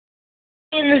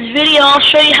In this video, I'll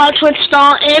show you how to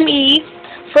install ME.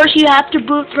 First, you have to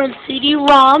boot from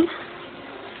CD-ROM.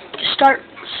 Start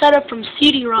setup from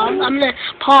CD-ROM. I'm going to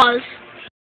pause.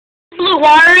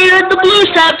 While you're in the blue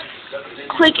step,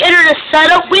 click Enter to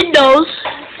set up Windows.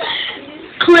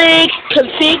 Click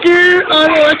Configure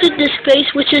Unwanted Disk Space,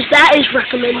 which is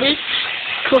recommended.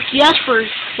 Click Yes for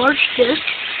large disk.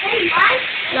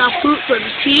 Now boot from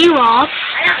CD-ROM.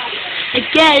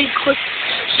 Again, click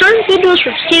Start Windows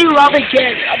from CD-ROM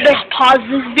again. I'm going to pause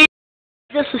this video.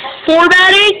 This is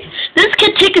formatting. This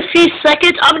can take a few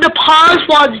seconds. I'm going to pause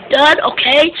while it's done,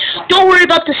 okay? Don't worry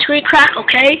about the screen crack,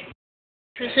 okay?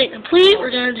 Translate complete.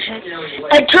 We're going to hit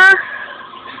Enter.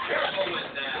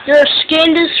 There's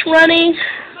ScanDisk running.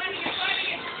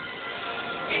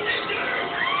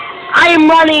 I am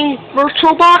running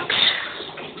VirtualBox.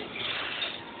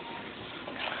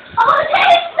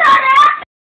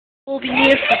 Will be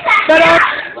needed for setup.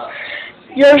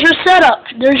 There's your setup.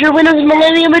 There's your Windows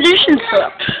Millennium Edition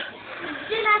setup.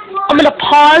 I'm going to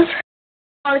pause.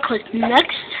 I'm going to click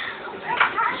Next.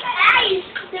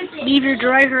 Leave your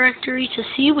directory to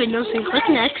see Windows and click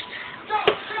Next.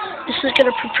 This is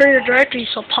going to prepare your directory,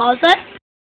 so pause that.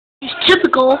 Use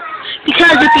typical,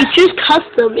 because if you choose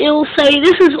custom, it will say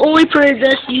this is only for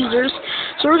advanced users.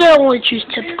 So we're going to only choose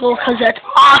typical because that's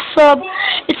awesome.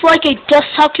 It's like a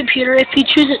desktop computer. If you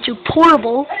choose it to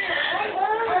portable,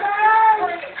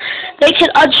 they can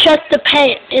uncheck the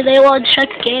paint and they will uncheck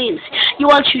games. You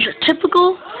want to choose your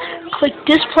typical, click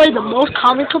display the most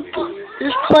common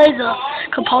display the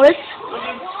components.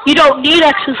 You don't need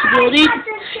accessibility.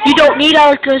 You don't need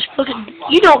address booking.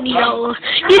 You don't need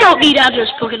address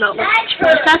booking network.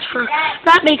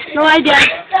 That makes no idea.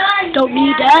 Don't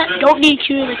need that. Don't need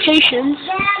communications.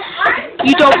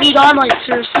 You don't need online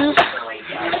services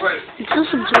and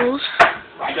system tools.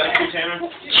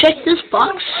 Check this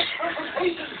box.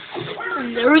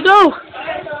 And there we go.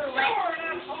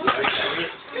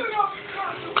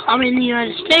 I'm in the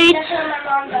United States.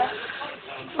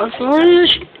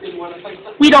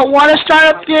 We don't want to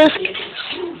start up disk.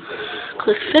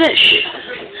 Click Finish.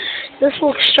 This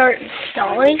will start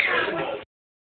installing.